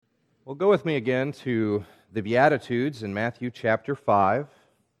Well, go with me again to the Beatitudes in Matthew chapter 5.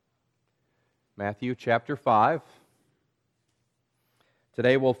 Matthew chapter 5.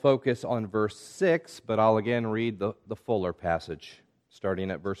 Today we'll focus on verse 6, but I'll again read the fuller passage,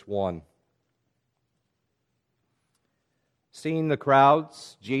 starting at verse 1. Seeing the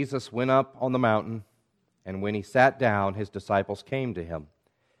crowds, Jesus went up on the mountain, and when he sat down, his disciples came to him.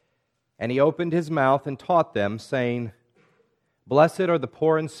 And he opened his mouth and taught them, saying, Blessed are the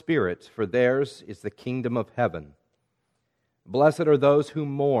poor in spirit, for theirs is the kingdom of heaven. Blessed are those who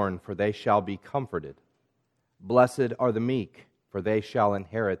mourn, for they shall be comforted. Blessed are the meek, for they shall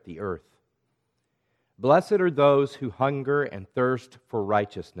inherit the earth. Blessed are those who hunger and thirst for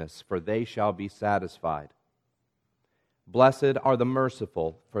righteousness, for they shall be satisfied. Blessed are the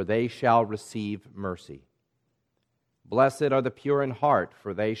merciful, for they shall receive mercy. Blessed are the pure in heart,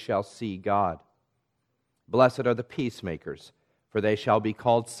 for they shall see God. Blessed are the peacemakers, for they shall be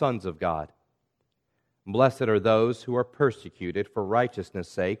called sons of God. Blessed are those who are persecuted for righteousness'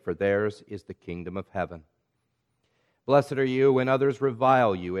 sake, for theirs is the kingdom of heaven. Blessed are you when others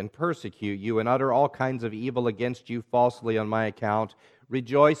revile you and persecute you and utter all kinds of evil against you falsely on my account.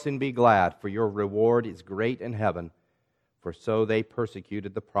 Rejoice and be glad, for your reward is great in heaven, for so they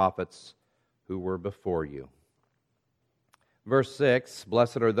persecuted the prophets who were before you. Verse 6,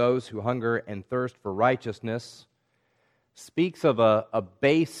 Blessed are those who hunger and thirst for righteousness, speaks of a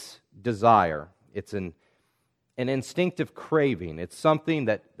base desire. It's an instinctive craving. It's something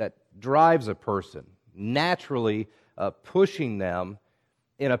that drives a person, naturally pushing them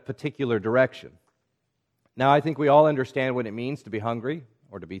in a particular direction. Now, I think we all understand what it means to be hungry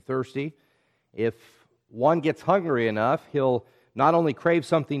or to be thirsty. If one gets hungry enough, he'll not only crave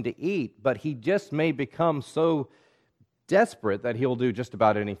something to eat, but he just may become so desperate that he'll do just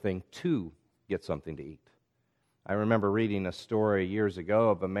about anything to get something to eat. I remember reading a story years ago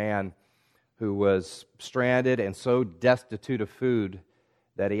of a man who was stranded and so destitute of food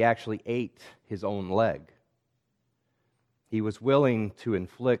that he actually ate his own leg. He was willing to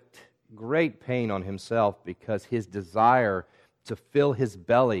inflict great pain on himself because his desire to fill his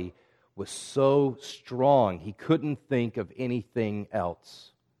belly was so strong he couldn't think of anything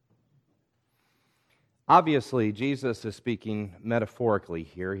else. Obviously, Jesus is speaking metaphorically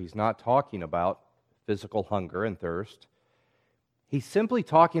here. He's not talking about physical hunger and thirst. He's simply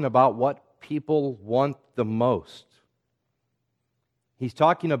talking about what people want the most. He's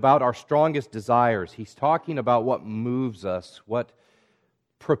talking about our strongest desires. He's talking about what moves us, what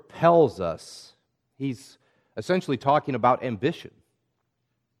propels us. He's essentially talking about ambition.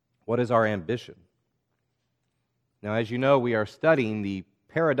 What is our ambition? Now, as you know, we are studying the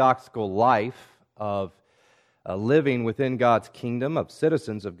paradoxical life of living within God's kingdom, of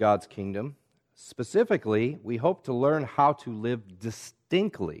citizens of God's kingdom. Specifically, we hope to learn how to live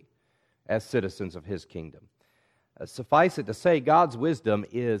distinctly as citizens of His kingdom. Suffice it to say, God's wisdom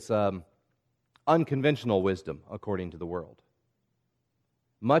is unconventional wisdom, according to the world.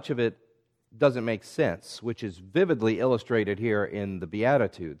 Much of it doesn't make sense, which is vividly illustrated here in the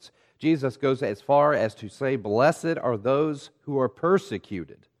Beatitudes. Jesus goes as far as to say, Blessed are those who are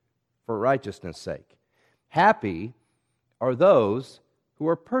persecuted for righteousness' sake. Happy are those who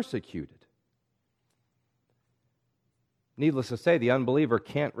are persecuted. Needless to say, the unbeliever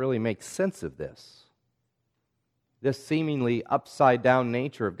can't really make sense of this. This seemingly upside-down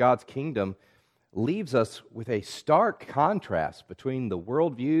nature of God's kingdom leaves us with a stark contrast between the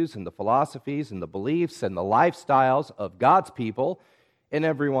worldviews and the philosophies and the beliefs and the lifestyles of God's people and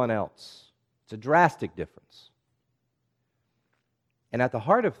everyone else. It's a drastic difference. And at the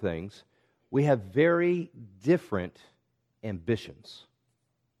heart of things, we have very different ambitions.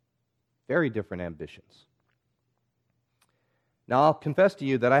 Very different ambitions. Now, I'll confess to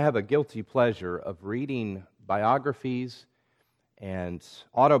you that I have a guilty pleasure of reading biographies and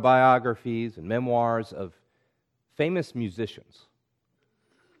autobiographies and memoirs of famous musicians.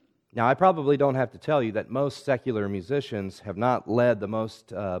 Now, I probably don't have to tell you that most secular musicians have not led the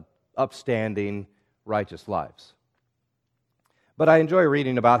most upstanding, righteous lives. But I enjoy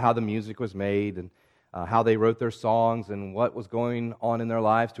reading about how the music was made and how they wrote their songs and what was going on in their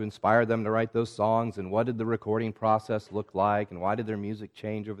lives to inspire them to write those songs and what did the recording process look like and why did their music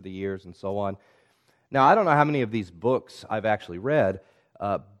change over the years and so on. Now, I don't know how many of these books I've actually read,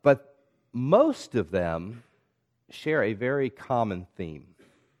 but most of them share a very common theme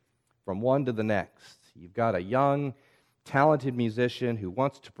from one to the next. You've got a young, talented musician who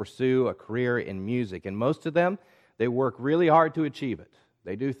wants to pursue a career in music, and most of them, they work really hard to achieve it.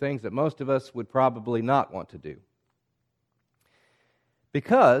 They do things that most of us would probably not want to do.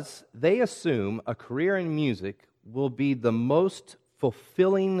 Because they assume a career in music will be the most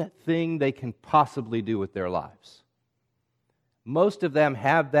fulfilling thing they can possibly do with their lives. Most of them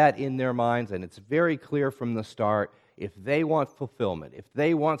have that in their minds, and it's very clear from the start. If they want fulfillment, if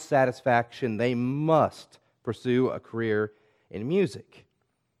they want satisfaction, they must pursue a career in music.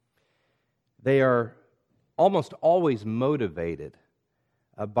 They are almost always motivated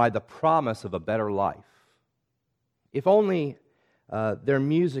by the promise of a better life. If only their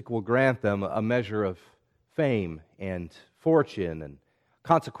music will grant them a measure of fame and fortune and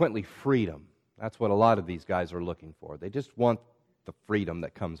consequently freedom. That's what a lot of these guys are looking for. They just want the freedom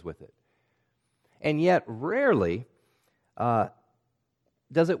that comes with it. And yet, rarely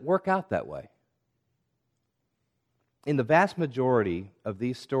does it work out that way. In the vast majority of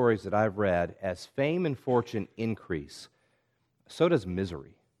these stories that I've read, as fame and fortune increase, so does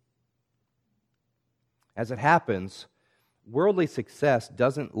misery. As it happens, worldly success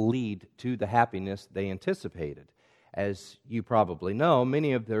doesn't lead to the happiness they anticipated. As you probably know,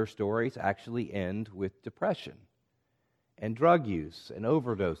 many of their stories actually end with depression and drug use and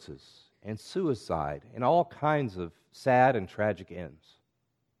overdoses and suicide and all kinds of sad and tragic ends.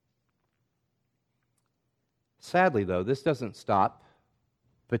 Sadly, though, this doesn't stop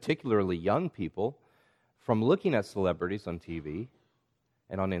particularly young people from looking at celebrities on TV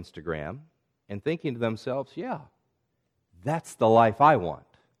and on Instagram and thinking to themselves, yeah, that's the life I want.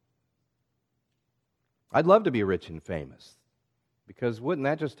 I'd love to be rich and famous, because wouldn't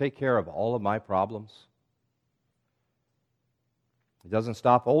that just take care of all of my problems? It doesn't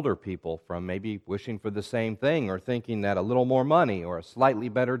stop older people from maybe wishing for the same thing or thinking that a little more money or a slightly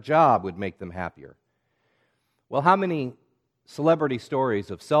better job would make them happier. Well, how many celebrity stories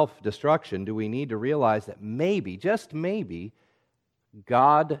of self-destruction do we need to realize that maybe, just maybe,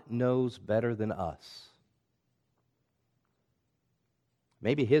 God knows better than us?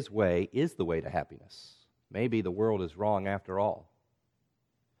 Maybe His way is the way to happiness. Maybe the world is wrong after all.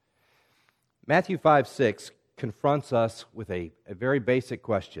 Matthew 5:6 confronts us with a very basic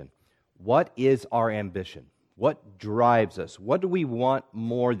question. What is our ambition? What drives us? What do we want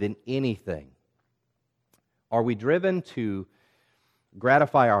more than anything? Are we driven to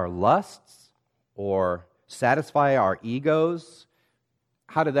gratify our lusts or satisfy our egos?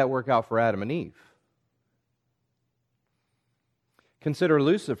 How did that work out for Adam and Eve? Consider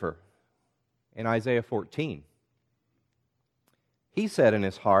Lucifer in Isaiah 14. He said in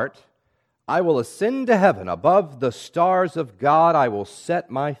his heart, I will ascend to heaven. Above the stars of God, I will set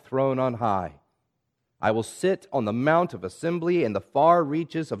my throne on high. I will sit on the mount of assembly in the far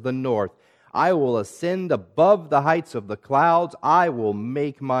reaches of the north. I will ascend above the heights of the clouds. I will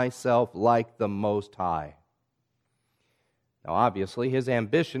make myself like the Most High. Now, obviously, his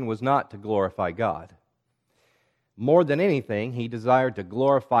ambition was not to glorify God. More than anything, he desired to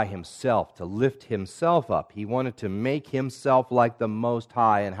glorify himself, to lift himself up. He wanted to make himself like the Most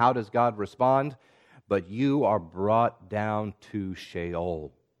High. And how does God respond? But you are brought down to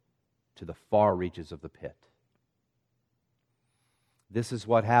Sheol, to the far reaches of the pit. This is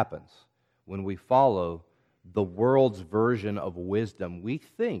what happens when we follow the world's version of wisdom. We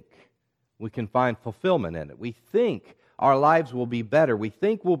think we can find fulfillment in it. We think our lives will be better. We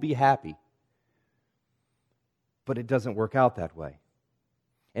think we'll be happy. But it doesn't work out that way.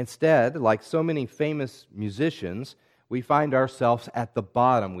 Instead, like so many famous musicians, we find ourselves at the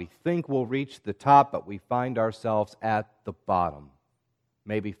bottom. We think we'll reach the top, but we find ourselves at the bottom,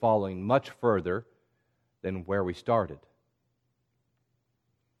 maybe falling much further than where we started.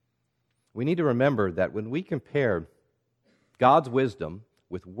 We need to remember that when we compare God's wisdom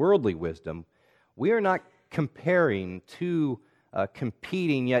with worldly wisdom, we are not comparing two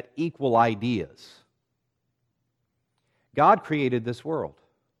competing yet equal ideas. God created this world.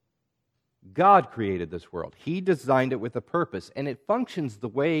 God created this world. He designed it with a purpose, and it functions the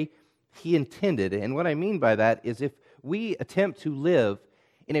way He intended. And what I mean by that is if we attempt to live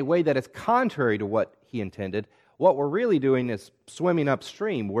in a way that is contrary to what He intended, what we're really doing is swimming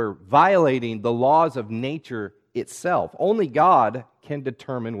upstream. We're violating the laws of nature itself. Only God can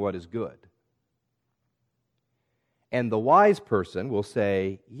determine what is good. And the wise person will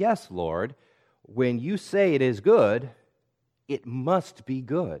say, yes, Lord, when you say it is good, it must be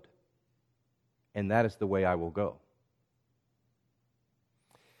good. And that is the way I will go.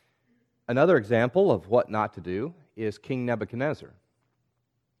 Another example of what not to do is King Nebuchadnezzar.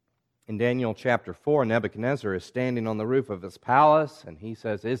 In Daniel chapter 4, Nebuchadnezzar is standing on the roof of his palace, and he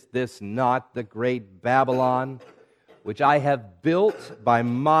says, is this not the great Babylon, which I have built by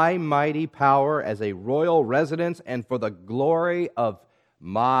my mighty power as a royal residence and for the glory of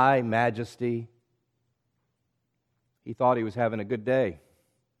my majesty? He thought he was having a good day.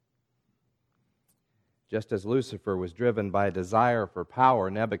 Just as Lucifer was driven by a desire for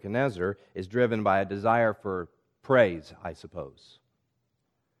power, Nebuchadnezzar is driven by a desire for praise, I suppose.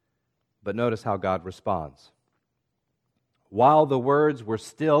 But notice how God responds. While the words were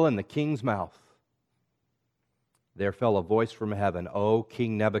still in the king's mouth, there fell a voice from heaven, O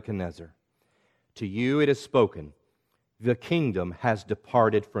King Nebuchadnezzar, to you it is spoken, the kingdom has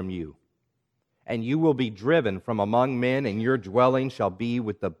departed from you, and you will be driven from among men, and your dwelling shall be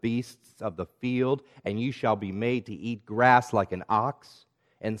with the beasts of the field, and you shall be made to eat grass like an ox.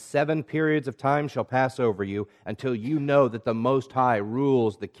 And 7 periods of time shall pass over you, until you know that the Most High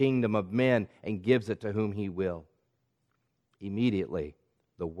rules the kingdom of men and gives it to whom he will. Immediately,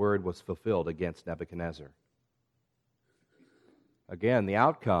 the word was fulfilled against Nebuchadnezzar. Again, the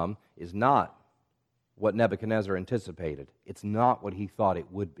outcome is not what Nebuchadnezzar anticipated. It's not what he thought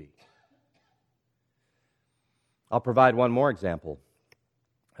it would be. I'll provide one more example.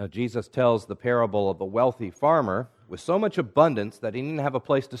 Jesus tells the parable of the wealthy farmer with so much abundance that he didn't have a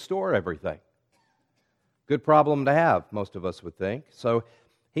place to store everything. Good problem to have, most of us would think. So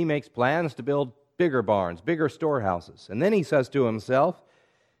he makes plans to build bigger barns, bigger storehouses. And then he says to himself,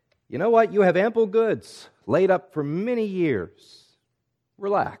 you know what? You have ample goods laid up for many years.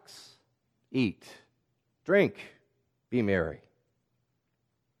 Relax, eat, drink, be merry.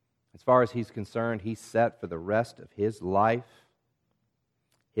 As far as he's concerned, he's set for the rest of his life.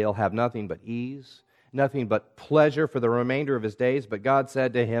 He'll have nothing but ease, nothing but pleasure for the remainder of his days. But God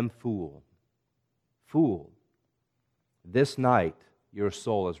said to him, fool, fool, this night your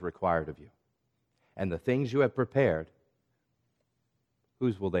soul is required of you. And the things you have prepared,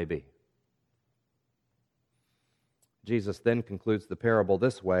 whose will they be? Jesus then concludes the parable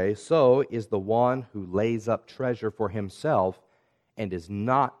this way, so is the one who lays up treasure for himself and is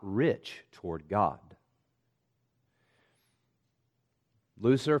not rich toward God.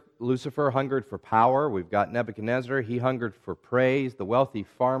 Lucifer hungered for power. We've got Nebuchadnezzar. He hungered for praise. The wealthy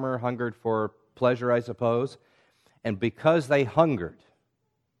farmer hungered for pleasure, I suppose. And because they hungered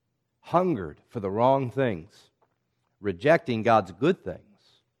for the wrong things, rejecting God's good things,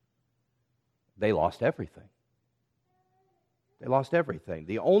 they lost everything. They lost everything.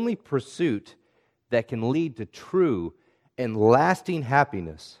 The only pursuit that can lead to true and lasting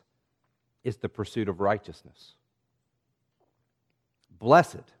happiness is the pursuit of righteousness.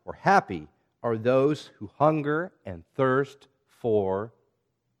 Blessed or happy are those who hunger and thirst for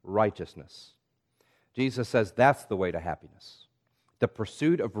righteousness. Jesus says that's the way to happiness. The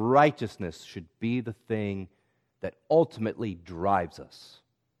pursuit of righteousness should be the thing that ultimately drives us.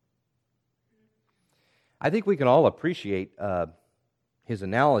 I think we can all appreciate his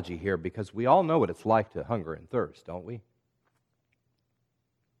analogy here because we all know what it's like to hunger and thirst, don't we?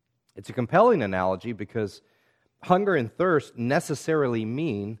 It's a compelling analogy because hunger and thirst necessarily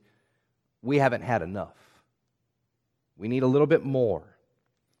mean we haven't had enough. We need a little bit more.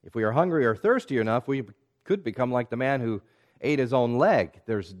 If we are hungry or thirsty enough, we could become like the man who ate his own leg.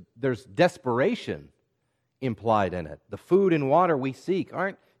 There's desperation implied in it. The food and water we seek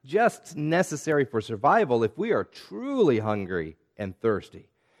aren't just necessary for survival. If we are truly hungry and thirsty,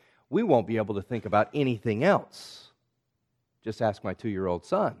 we won't be able to think about anything else. Just ask my 2-year-old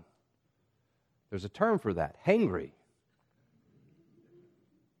son. There's a term for that, hangry.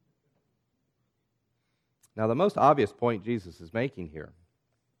 Now, the most obvious point Jesus is making here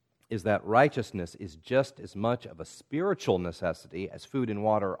is that righteousness is just as much of a spiritual necessity as food and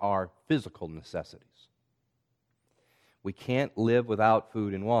water are physical necessities. We can't live without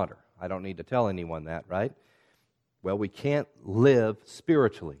food and water. I don't need to tell anyone that, right? Well, we can't live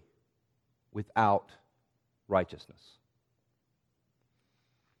spiritually without righteousness.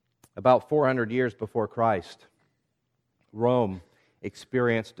 About 400 years before Christ, Rome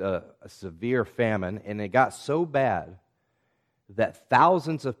experienced a severe famine, and it got so bad that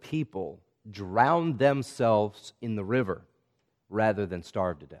thousands of people drowned themselves in the river rather than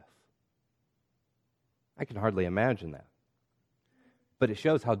starve to death. I can hardly imagine that. But it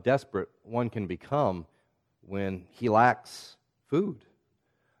shows how desperate one can become when he lacks food.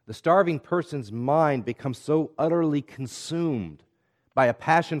 The starving person's mind becomes so utterly consumed by a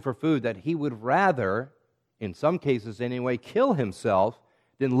passion for food that he would rather, in some cases anyway, kill himself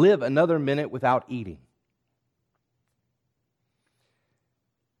than live another minute without eating.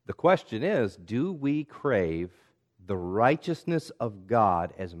 The question is, do we crave the righteousness of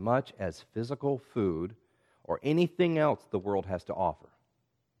God as much as physical food or anything else the world has to offer?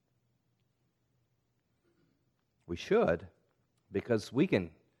 We should, because we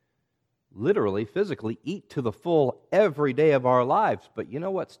can literally, physically eat to the full every day of our lives. But you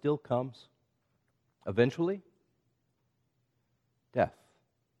know what still comes eventually? Death.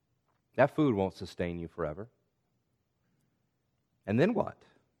 That food won't sustain you forever. And then what?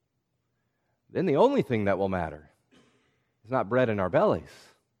 Then the only thing that will matter is not bread in our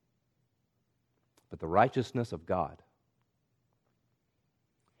bellies, but the righteousness of God.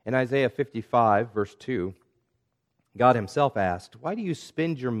 In Isaiah 55, verse 2, God himself asked, "Why do you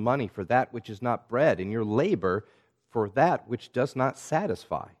spend your money for that which is not bread, and your labor for that which does not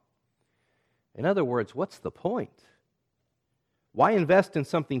satisfy?" In other words, what's the point? Why invest in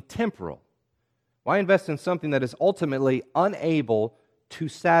something temporal? Why invest in something that is ultimately unable to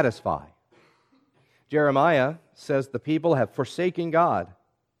satisfy? Jeremiah says the people have forsaken God,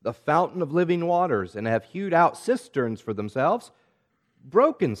 the fountain of living waters, and have hewed out cisterns for themselves,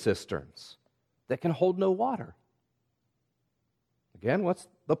 broken cisterns that can hold no water. Again, what's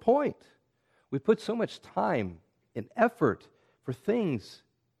the point? We put so much time and effort for things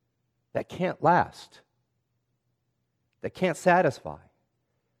that can't last, that can't satisfy,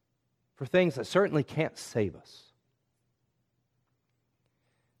 for things that certainly can't save us.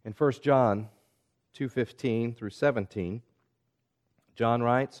 In 1 John 2:15 through 17, John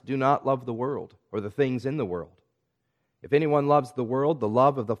writes, "Do not love the world or the things in the world. If anyone loves the world, the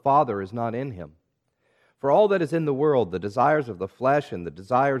love of the Father is not in him. For all that is in the world, the desires of the flesh and the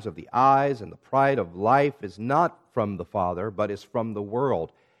desires of the eyes and the pride of life is not from the Father, but is from the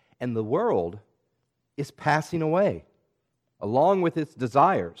world. And the world is passing away, along with its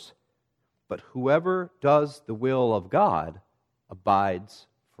desires. But whoever does the will of God abides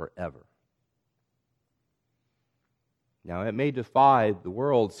forever." Now, it may defy the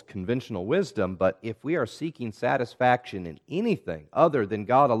world's conventional wisdom, but if we are seeking satisfaction in anything other than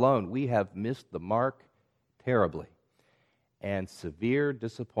God alone, we have missed the mark terribly, and severe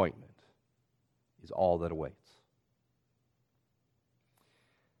disappointment is all that awaits.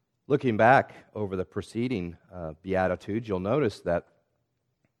 Looking back over the preceding Beatitudes, you'll notice that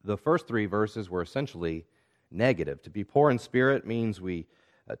the first three verses were essentially negative. To be poor in spirit means we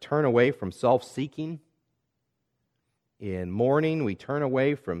turn away from self-seeking. In mourning, we turn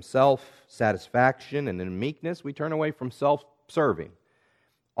away from self-satisfaction, and in meekness, we turn away from self-serving.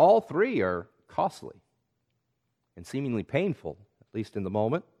 All three are costly and seemingly painful, at least in the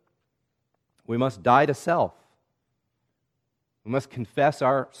moment. We must die to self. We must confess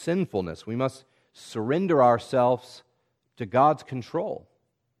our sinfulness. We must surrender ourselves to God's control.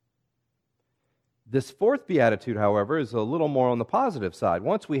 This fourth beatitude, however, is a little more on the positive side.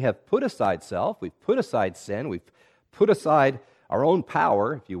 Once we have put aside self, we've put aside sin, we've put aside our own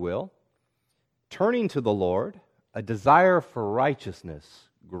power, if you will, turning to the Lord, a desire for righteousness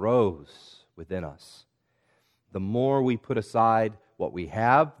grows within us. The more we put aside what we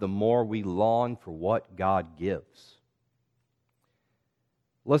have, the more we long for what God gives.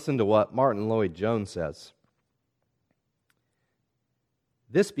 Listen to what Martin Lloyd-Jones says.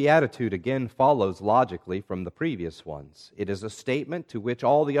 This beatitude again follows logically from the previous ones. It is a statement to which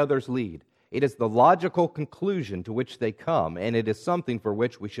all the others lead. It is the logical conclusion to which they come, and it is something for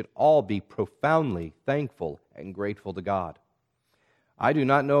which we should all be profoundly thankful and grateful to God. I do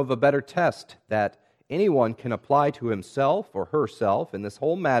not know of a better test that anyone can apply to himself or herself in this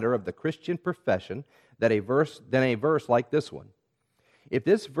whole matter of the Christian profession than a verse like this one. If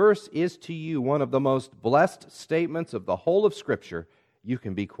this verse is to you one of the most blessed statements of the whole of Scripture, you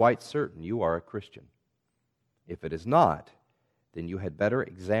can be quite certain you are a Christian. If it is not, then you had better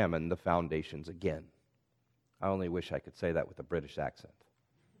examine the foundations again. I only wish I could say that with a British accent.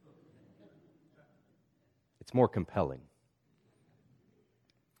 It's more compelling.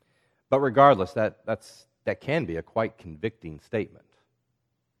 But regardless, that can be a quite convicting statement.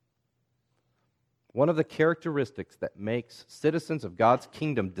 One of the characteristics that makes citizens of God's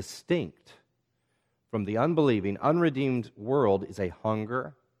kingdom distinct from the unbelieving, unredeemed world is a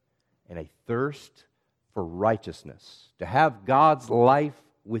hunger and a thirst for righteousness. To have God's life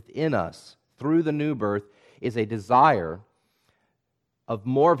within us through the new birth is a desire of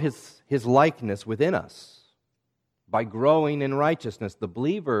more of His likeness within us. By growing in righteousness, the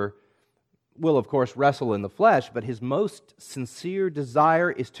believer will, of course, wrestle in the flesh, but his most sincere desire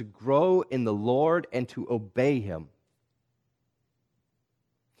is to grow in the Lord and to obey Him.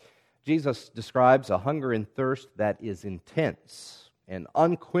 Jesus describes a hunger and thirst that is intense and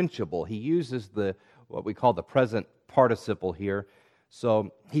unquenchable. He uses what we call the present participle here.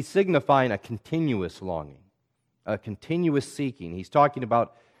 So he's signifying a continuous longing, a continuous seeking. He's talking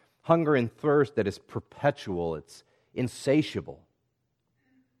about hunger and thirst that is perpetual. It's insatiable.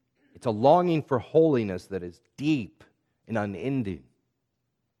 It's a longing for holiness that is deep and unending.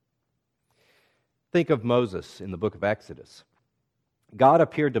 Think of Moses in the book of Exodus. God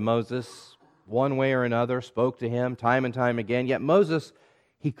appeared to Moses one way or another, spoke to him time and time again, yet Moses,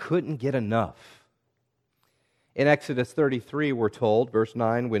 He couldn't get enough. In Exodus 33, we're told, verse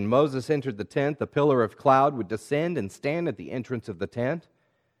 9, when Moses entered the tent, the pillar of cloud would descend and stand at the entrance of the tent,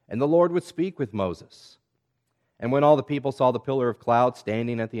 and the Lord would speak with Moses. And when all the people saw the pillar of cloud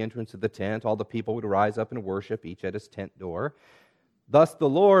standing at the entrance of the tent, all the people would rise up and worship, each at his tent door. Thus the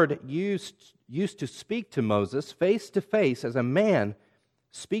Lord used to speak to Moses face to face as a man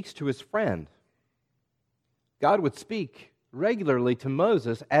speaks to his friend. God would speak regularly to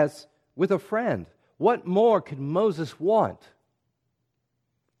Moses as with a friend. What more could Moses want?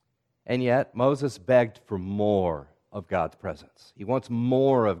 And yet Moses begged for more of God's presence. He wants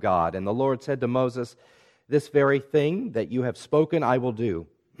more of God. And the Lord said to Moses, "This very thing that you have spoken I will do,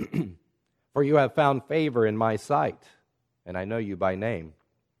 for you have found favor in my sight, and I know you by name."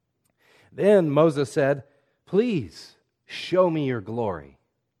 Then Moses said, "Please show me your glory."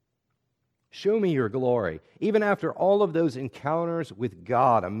 Show me your glory. Even after all of those encounters with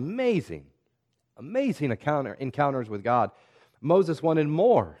God, amazing encounters with God, Moses wanted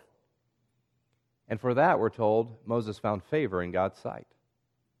more. And for that, we're told, Moses found favor in God's sight.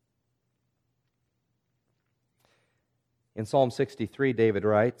 In Psalm 63, David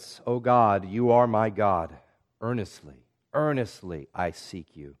writes, "O God, you are my God. Earnestly, earnestly I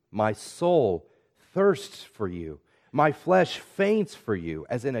seek you. My soul thirsts for you. My flesh faints for you,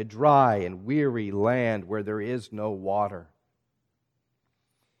 as in a dry and weary land where there is no water."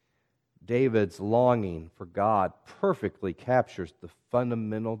 David's longing for God perfectly captures the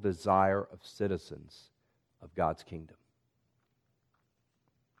fundamental desire of citizens of God's kingdom.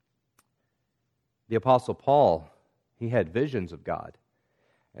 The Apostle Paul, he had visions of God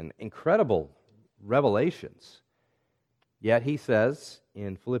and incredible revelations. Yet he says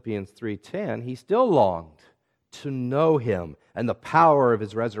in Philippians 3:10, he still longed to know Him and the power of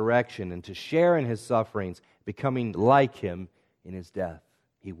His resurrection and to share in His sufferings, becoming like Him in His death.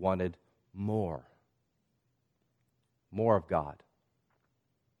 He wanted more. More of God.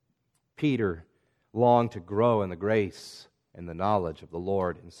 Peter longed to grow in the grace and the knowledge of the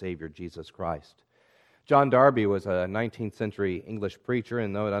Lord and Savior Jesus Christ. John Darby was a 19th century English preacher,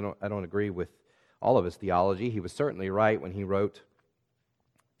 and though I don't agree with all of his theology, he was certainly right when he wrote,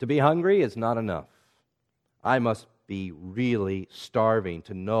 "To be hungry is not enough. I must be really starving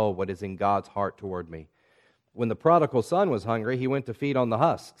to know what is in God's heart toward me. When the prodigal son was hungry, he went to feed on the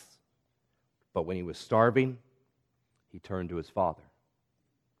husks. But when he was starving, he turned to his father."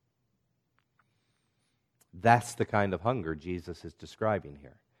 That's the kind of hunger Jesus is describing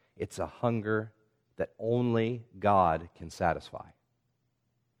here. It's a hunger that only God can satisfy.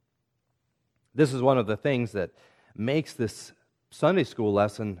 This is one of the things that makes this Sunday school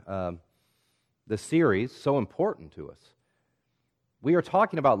lesson, this series, so important to us. We are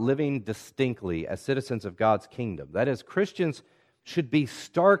talking about living distinctly as citizens of God's kingdom. That is, Christians should be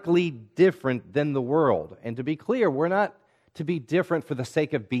starkly different than the world. And to be clear, we're not to be different for the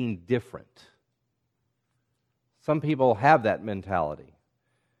sake of being different. Some people have that mentality.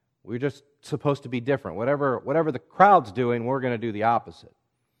 We're just supposed to be different. Whatever the crowd's doing, we're going to do the opposite.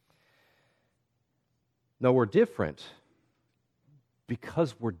 No, we're different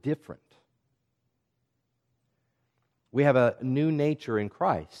because we're different. We have a new nature in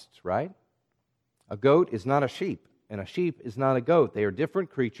Christ, right? A goat is not a sheep, and a sheep is not a goat. They are different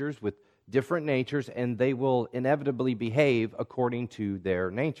creatures with different natures, and they will inevitably behave according to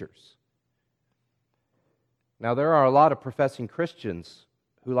their natures. Now, there are a lot of professing Christians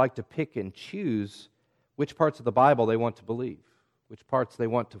who like to pick and choose which parts of the Bible they want to believe, which parts they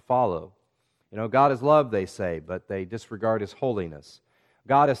want to follow. You know, God is love, they say, but they disregard His holiness.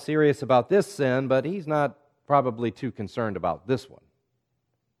 God is serious about this sin, but He's not probably too concerned about this one.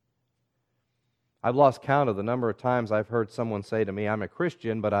 I've lost count of the number of times I've heard someone say to me, "I'm a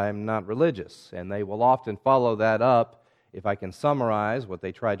Christian, but I'm not religious." And they will often follow that up, if I can summarize what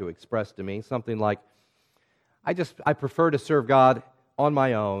they try to express to me, something like, I prefer to serve God on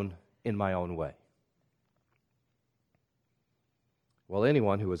my own, in my own way. Well,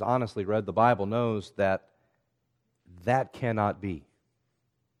 anyone who has honestly read the Bible knows that that cannot be.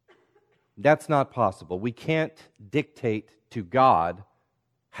 That's not possible. We can't dictate to God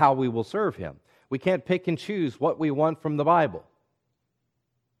how we will serve Him. We can't pick and choose what we want from the Bible.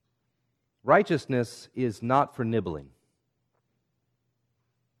 Righteousness is not for nibbling.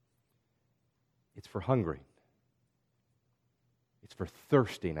 It's for hungering. It's for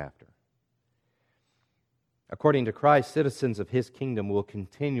thirsting after. According to Christ, citizens of His kingdom will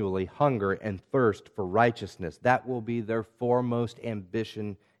continually hunger and thirst for righteousness. That will be their foremost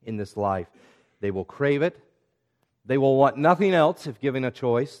ambition in this life. They will crave it. They will want nothing else if given a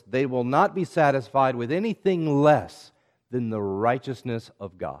choice. They will not be satisfied with anything less than the righteousness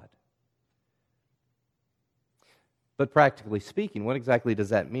of God. But practically speaking, what exactly does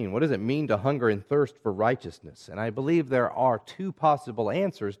that mean? What does it mean to hunger and thirst for righteousness? And I believe there are two possible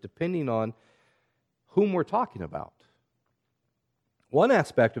answers depending on whom we're talking about. One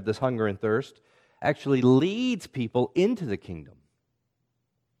aspect of this hunger and thirst actually leads people into the kingdom.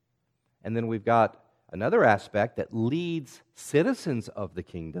 And then we've got another aspect that leads citizens of the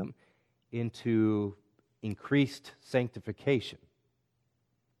kingdom into increased sanctification.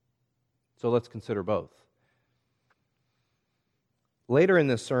 So let's consider both. Later in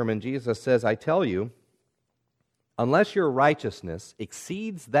this sermon, Jesus says, I tell you, unless your righteousness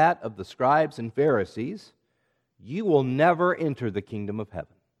exceeds that of the scribes and Pharisees, you will never enter the kingdom of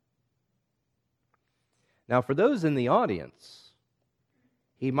heaven. Now, for those in the audience,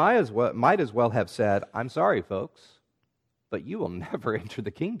 he might as well have said, I'm sorry, folks, but you will never enter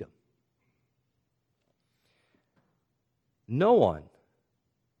the kingdom. No one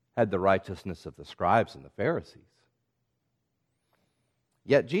had the righteousness of the scribes and the Pharisees.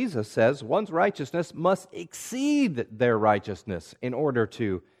 Yet Jesus says one's righteousness must exceed their righteousness in order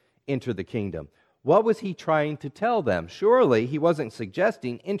to enter the kingdom. What was he trying to tell them? Surely he wasn't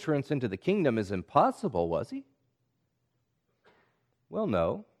suggesting entrance into the kingdom is impossible, was he? Well,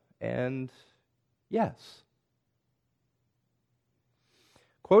 no, and yes.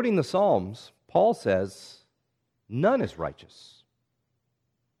 Quoting the Psalms, Paul says, none is righteous.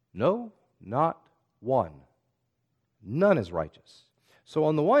 No, not one. None is righteous. So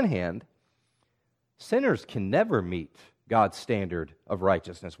on the one hand, sinners can never meet God's standard of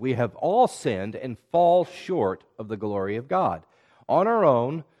righteousness. We have all sinned and fall short of the glory of God. On our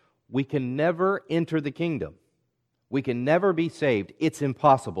own, we can never enter the kingdom. We can never be saved. It's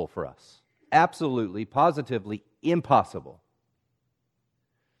impossible for us. Absolutely, positively impossible.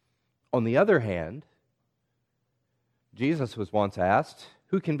 On the other hand, Jesus was once asked,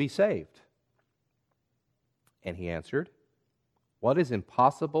 who can be saved? And he answered, what is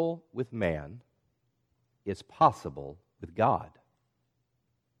impossible with man is possible with God.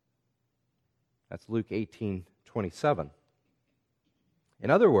 That's Luke 18:27.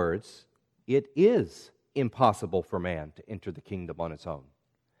 In other words, it is impossible for man to enter the kingdom on its own.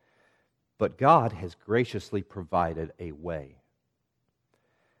 But God has graciously provided a way.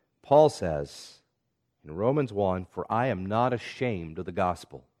 Paul says in Romans 1, for I am not ashamed of the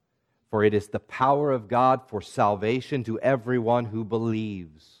gospel, for it is the power of God for salvation to everyone who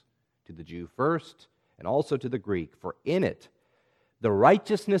believes, to the Jew first, and also to the Greek. For in it, the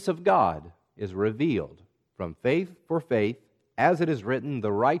righteousness of God is revealed from faith for faith, as it is written,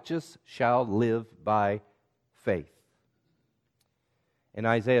 the righteous shall live by faith. In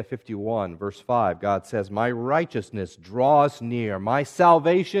Isaiah 51, verse 5, God says, my righteousness draws near, my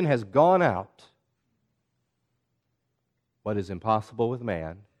salvation has gone out. What is impossible with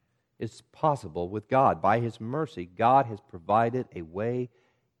man is possible with God. By His mercy, God has provided a way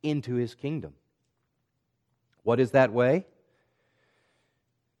into His kingdom. What is that way?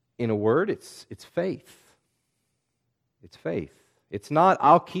 In a word, it's faith. It's faith. It's not,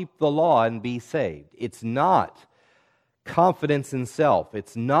 I'll keep the law and be saved. It's not confidence in self.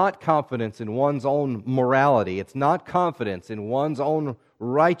 It's not confidence in one's own morality. It's not confidence in one's own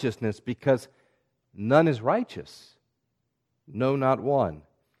righteousness, because none is righteous. No, not one.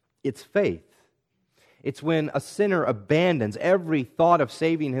 It's faith. It's when a sinner abandons every thought of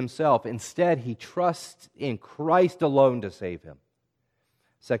saving himself. Instead, he trusts in Christ alone to save him.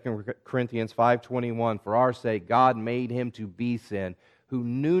 2 Corinthians 5:21, for our sake God made him to be sin, who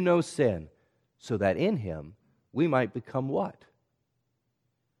knew no sin, so that in him we might become what?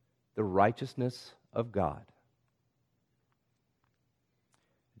 The righteousness of God.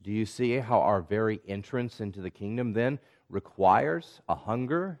 Do you see how our very entrance into the kingdom then requires a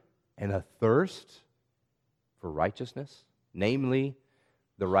hunger and a thirst for righteousness, namely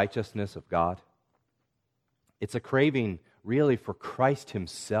the righteousness of God? It's a craving really for Christ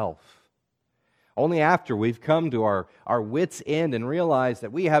Himself. Only after we've come to our wits' end and realize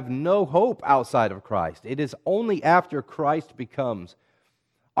that we have no hope outside of Christ, it is only after Christ becomes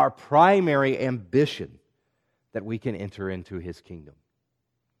our primary ambition that we can enter into His kingdom.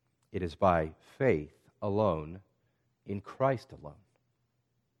 It is by faith alone, in Christ alone.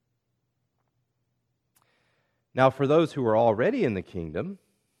 Now, for those who are already in the kingdom,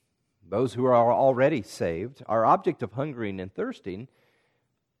 those who are already saved, our object of hungering and thirsting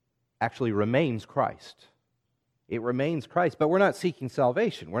actually remains Christ. It remains Christ, but we're not seeking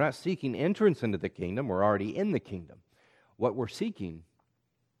salvation. We're not seeking entrance into the kingdom. We're already in the kingdom. What we're seeking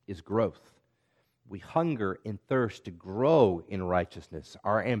is growth. We hunger and thirst to grow in righteousness.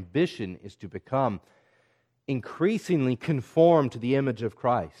 Our ambition is to become increasingly conformed to the image of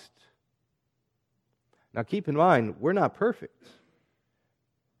Christ. Now keep in mind, we're not perfect,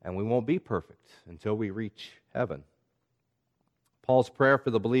 and we won't be perfect until we reach heaven. Paul's prayer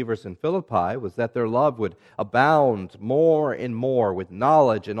for the believers in Philippi was that their love would abound more and more with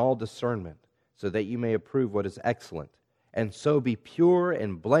knowledge and all discernment, so that you may approve what is excellent, and so be pure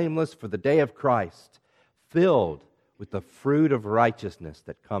and blameless for the day of Christ, filled with the fruit of righteousness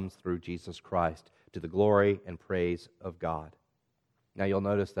that comes through Jesus Christ, to the glory and praise of God. Now you'll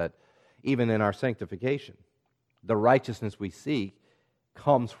notice that even in our sanctification, the righteousness we seek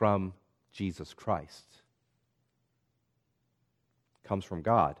comes from Jesus Christ. Comes from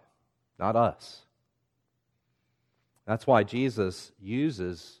God, not us. That's why Jesus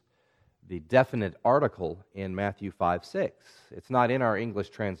uses the definite article in Matthew 5:6. It's not in our English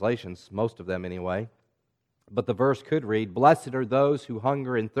translations, most of them anyway, but the verse could read, "Blessed are those who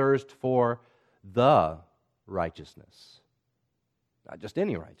hunger and thirst for the righteousness." Not just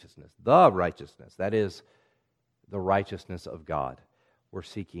any righteousness, the righteousness. That is the righteousness of God. We're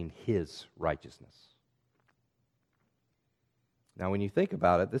seeking His righteousness. Now, when you think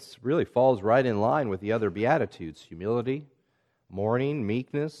about it, this really falls right in line with the other Beatitudes: humility, mourning,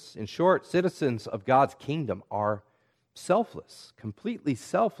 meekness. In short, citizens of God's kingdom are selfless, completely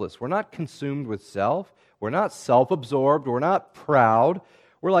selfless. We're not consumed with self. We're not self-absorbed. We're not proud.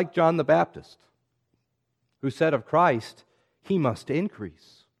 We're like John the Baptist, who said of Christ, "He must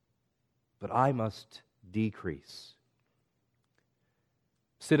increase, but I must decrease."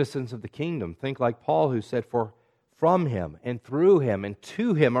 Citizens of the kingdom think like Paul, who said, "For from Him and through Him and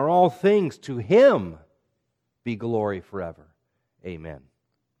to Him are all things. To Him be glory forever. Amen."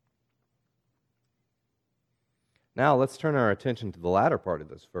 Now let's turn our attention to the latter part of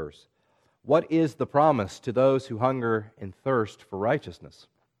this verse. What is the promise to those who hunger and thirst for righteousness?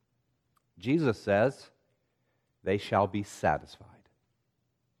 Jesus says, they shall be satisfied.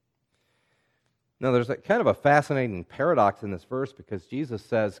 Now there's kind of a fascinating paradox in this verse, because Jesus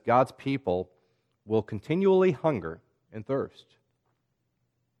says God's people will continually hunger and thirst.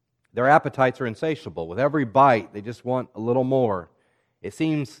 Their appetites are insatiable. With every bite, they just want a little more. It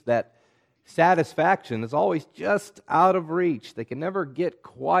seems that satisfaction is always just out of reach. They can never get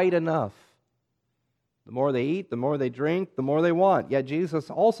quite enough. The more they eat, the more they drink, the more they want. Yet Jesus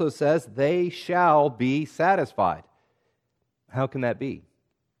also says they shall be satisfied. How can that be?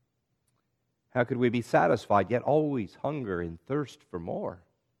 How could we be satisfied yet always hunger and thirst for more?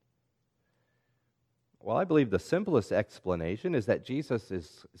 Well, I believe the simplest explanation is that Jesus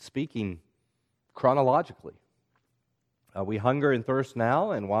is speaking chronologically. We hunger and thirst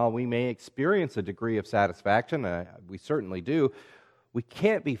now, and while we may experience a degree of satisfaction, we certainly do, we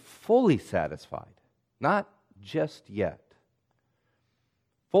can't be fully satisfied. Not just yet.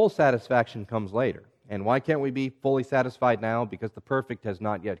 Full satisfaction comes later. And why can't we be fully satisfied now? Because the perfect has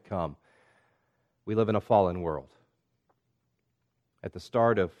not yet come. We live in a fallen world. At the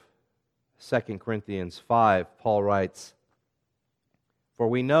start of 2 Corinthians 5, Paul writes, "For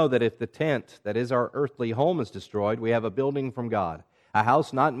we know that if the tent, that is our earthly home, is destroyed, we have a building from God, a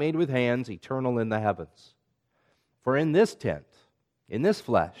house not made with hands, eternal in the heavens. For in this tent, in this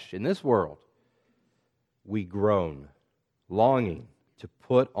flesh, in this world, we groan, longing to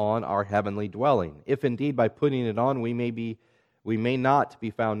put on our heavenly dwelling, if indeed by putting it on we may not be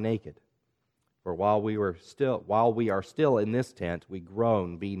found naked. For while we are still in this tent, we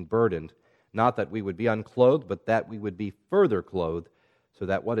groan, being burdened, not that we would be unclothed, but that we would be further clothed, so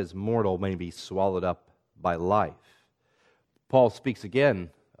that what is mortal may be swallowed up by life." Paul speaks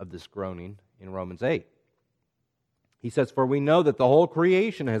again of this groaning in Romans 8. He says, "For we know that the whole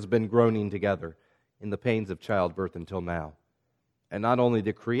creation has been groaning together in the pains of childbirth until now. And not only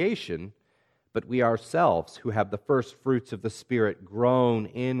the creation, but we ourselves, who have the first fruits of the Spirit, groan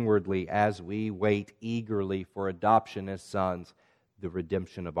inwardly as we wait eagerly for adoption as sons, the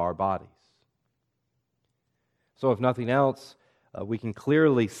redemption of our bodies." So if nothing else, we can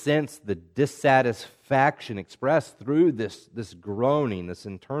clearly sense the dissatisfaction expressed through this groaning, this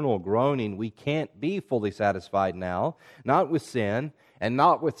internal groaning. We can't be fully satisfied now, not with sin, and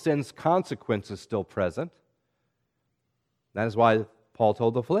not with sin's consequences still present. That is why Paul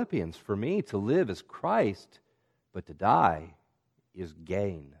told the Philippians, "For me to live is Christ, but to die is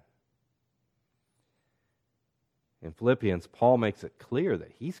gain." In Philippians, Paul makes it clear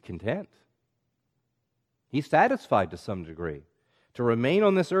that he's content. He's satisfied to some degree to remain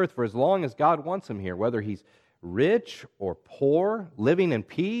on this earth for as long as God wants him here, whether he's rich or poor, living in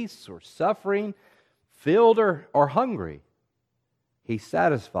peace or suffering, filled or hungry. He's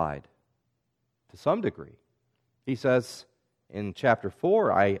satisfied to some degree. He says in chapter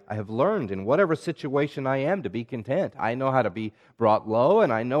 4, I have learned in whatever situation I am to be content. I know how to be brought low,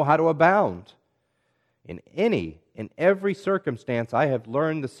 and I know how to abound. In every circumstance, I have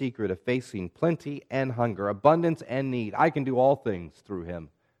learned the secret of facing plenty and hunger, abundance and need. I can do all things through Him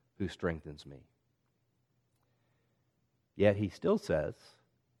who strengthens me. Yet he still says,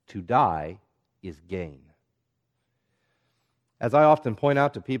 to die is gain. As I often point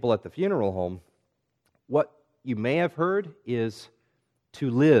out to people at the funeral home, what you may have heard is to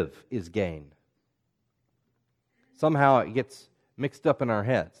live is gain. Somehow it gets mixed up in our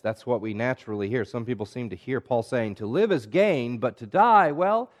heads. That's what we naturally hear. Some people seem to hear Paul saying, to live is gain, but to die,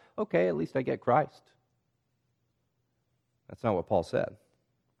 well, okay, at least I get Christ. That's not what Paul said.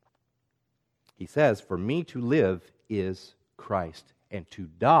 He says, for me to live is Christ, and to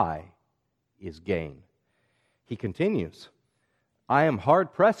die is gain. He continues, I am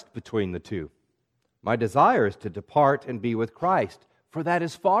hard-pressed between the two. My desire is to depart and be with Christ, for that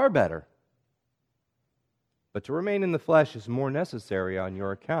is far better. But to remain in the flesh is more necessary on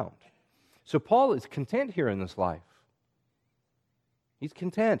your account. So Paul is content here in this life. He's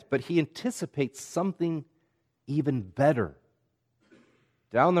content, but he anticipates something even better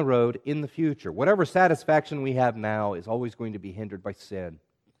down the road in the future. Whatever satisfaction we have now is always going to be hindered by sin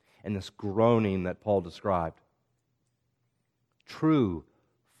and this groaning that Paul described. True,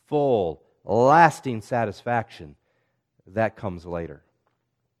 full, lasting satisfaction, that comes later.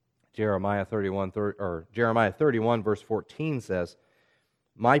 Jeremiah 31 verse 14 says,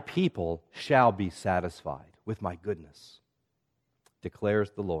 my people shall be satisfied with my goodness,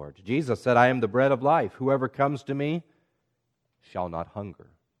 declares the Lord. Jesus said, I am the bread of life. Whoever comes to me shall not hunger,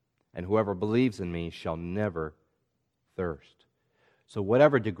 and whoever believes in me shall never thirst. So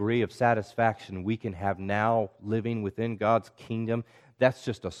whatever degree of satisfaction we can have now living within God's kingdom, that's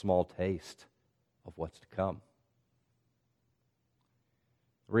just a small taste of what's to come.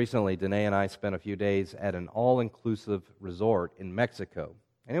 Recently, Danae and I spent a few days at an all-inclusive resort in Mexico,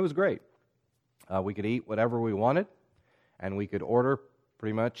 and it was great. We could eat whatever we wanted, and we could order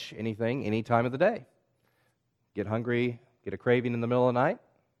pretty much anything, any time of the day. Get hungry, get a craving in the middle of the night,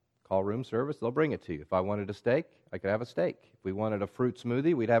 call room service, they'll bring it to you. If I wanted a steak, I could have a steak. If we wanted a fruit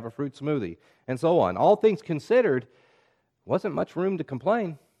smoothie, we'd have a fruit smoothie, and so on. All things considered, wasn't much room to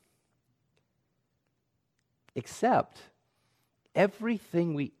complain, except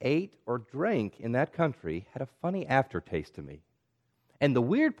everything we ate or drank in that country had a funny aftertaste to me. And the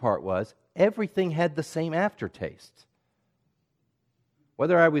weird part was, everything had the same aftertaste.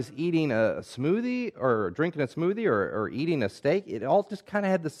 Whether I was eating a smoothie or drinking a smoothie or eating a steak, it all just kind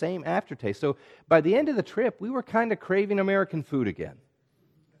of had the same aftertaste. So by the end of the trip, we were kind of craving American food again.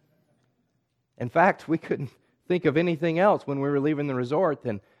 In fact, we couldn't think of anything else when we were leaving the resort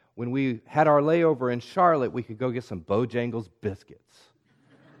than when we had our layover in Charlotte, we could go get some Bojangles biscuits.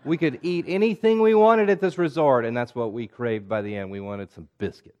 We could eat anything we wanted at this resort, and that's what we craved by the end. We wanted some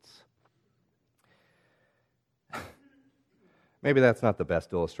biscuits. Maybe that's not the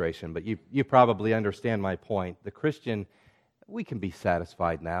best illustration, but you probably understand my point. The Christian, we can be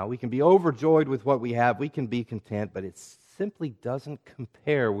satisfied now. We can be overjoyed with what we have. We can be content, but it simply doesn't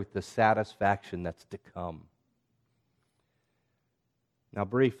compare with the satisfaction that's to come. Now,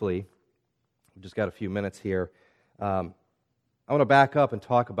 briefly, we've just got a few minutes here. I want to back up and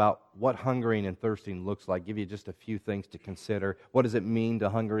talk about what hungering and thirsting looks like, give you just a few things to consider. What does it mean to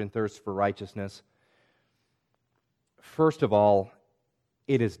hunger and thirst for righteousness? First of all,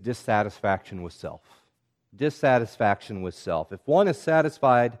 it is dissatisfaction with self. Dissatisfaction with self. If one is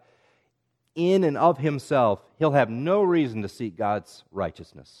satisfied in and of himself, he'll have no reason to seek God's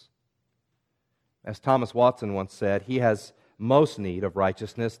righteousness. As Thomas Watson once said, he has most need of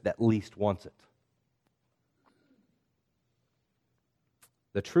righteousness that least wants it.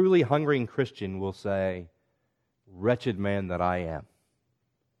 The truly hungering Christian will say, wretched man that I am,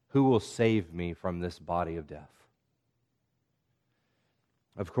 who will save me from this body of death?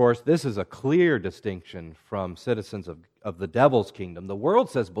 Of course, this is a clear distinction from citizens of the devil's kingdom. The world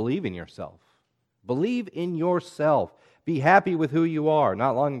says, believe in yourself. Believe in yourself. Be happy with who you are.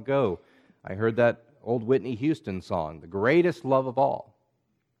 Not long ago, I heard that old Whitney Houston song, The Greatest Love of All.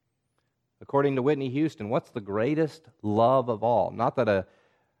 According to Whitney Houston, what's the greatest love of all? Not that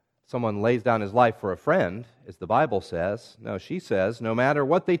someone lays down his life for a friend, as the Bible says. No, she says, no matter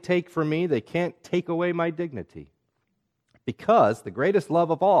what they take from me, they can't take away my dignity. Because the greatest love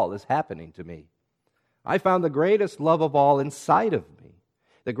of all is happening to me. I found the greatest love of all inside of me.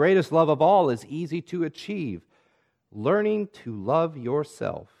 The greatest love of all is easy to achieve. Learning to love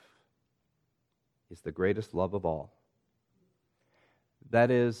yourself is the greatest love of all.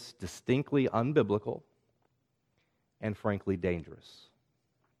 That is distinctly unbiblical, and frankly dangerous,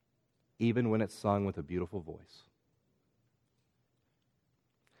 even when it's sung with a beautiful voice.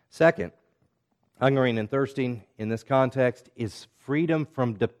 Second, hungering and thirsting in this context is freedom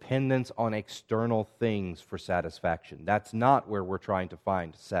from dependence on external things for satisfaction. That's not where we're trying to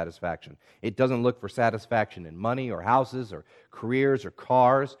find satisfaction. It doesn't look for satisfaction in money or houses or careers or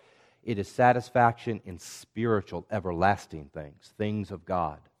cars. It is satisfaction in spiritual, everlasting things, things of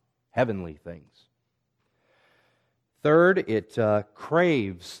God, heavenly things. Third, it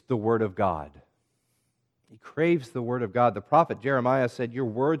craves the Word of God. He craves the Word of God. The prophet Jeremiah said, "Your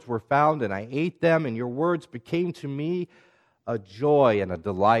words were found, and I ate them, and your words became to me a joy and a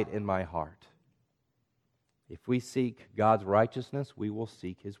delight in my heart." If we seek God's righteousness, we will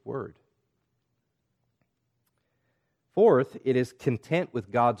seek His Word. Fourth, it is content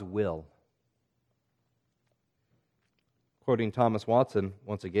with God's will. Quoting Thomas Watson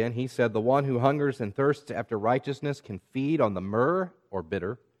once again, he said, "The one who hungers and thirsts after righteousness can feed on the myrrh, or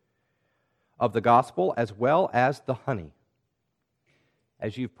bitter, of the gospel as well as the honey."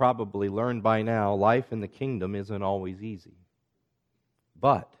 As you've probably learned by now, life in the kingdom isn't always easy.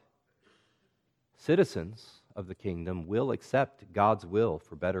 But citizens of the kingdom will accept God's will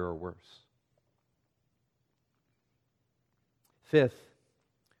for better or worse. Fifth,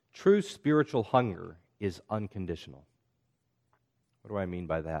 true spiritual hunger is unconditional. What do I mean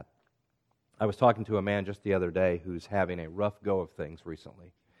by that? I was talking to a man just the other day who's having a rough go of things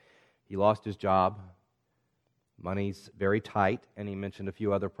recently. He lost his job, money's very tight, and he mentioned a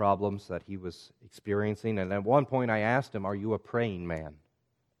few other problems that he was experiencing. And at one point I asked him, "Are you a praying man?"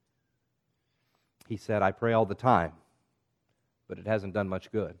 He said, "I pray all the time, but it hasn't done much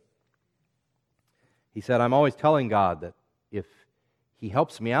good." He said, "I'm always telling God that if He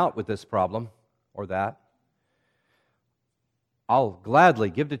helps me out with this problem or that, I'll gladly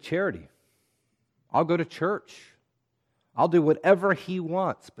give to charity. I'll go to church. I'll do whatever He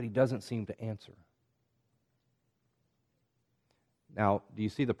wants," but He doesn't seem to answer. Now, do you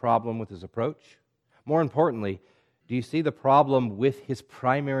see the problem with his approach? More importantly, do you see the problem with his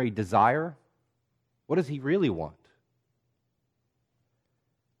primary desire? What does he really want?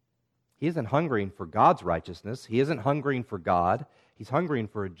 He isn't hungering for God's righteousness. He isn't hungering for God. He's hungering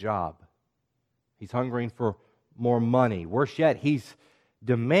for a job. He's hungering for more money. Worse yet, he's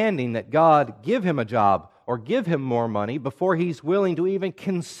demanding that God give him a job or give him more money before he's willing to even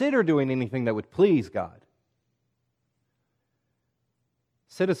consider doing anything that would please God.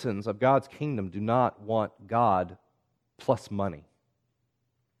 Citizens of God's kingdom do not want God plus money.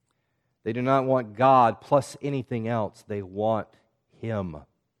 They do not want God plus anything else. They want Him.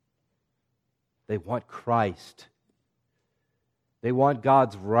 They want Christ. They want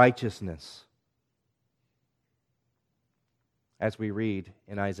God's righteousness. As we read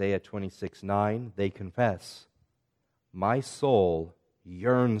in Isaiah 26:9, they confess, "My soul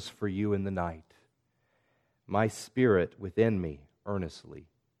yearns for you in the night. My spirit within me earnestly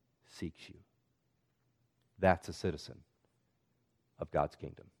seeks you." That's a citizen of God's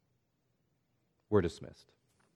kingdom. We're dismissed.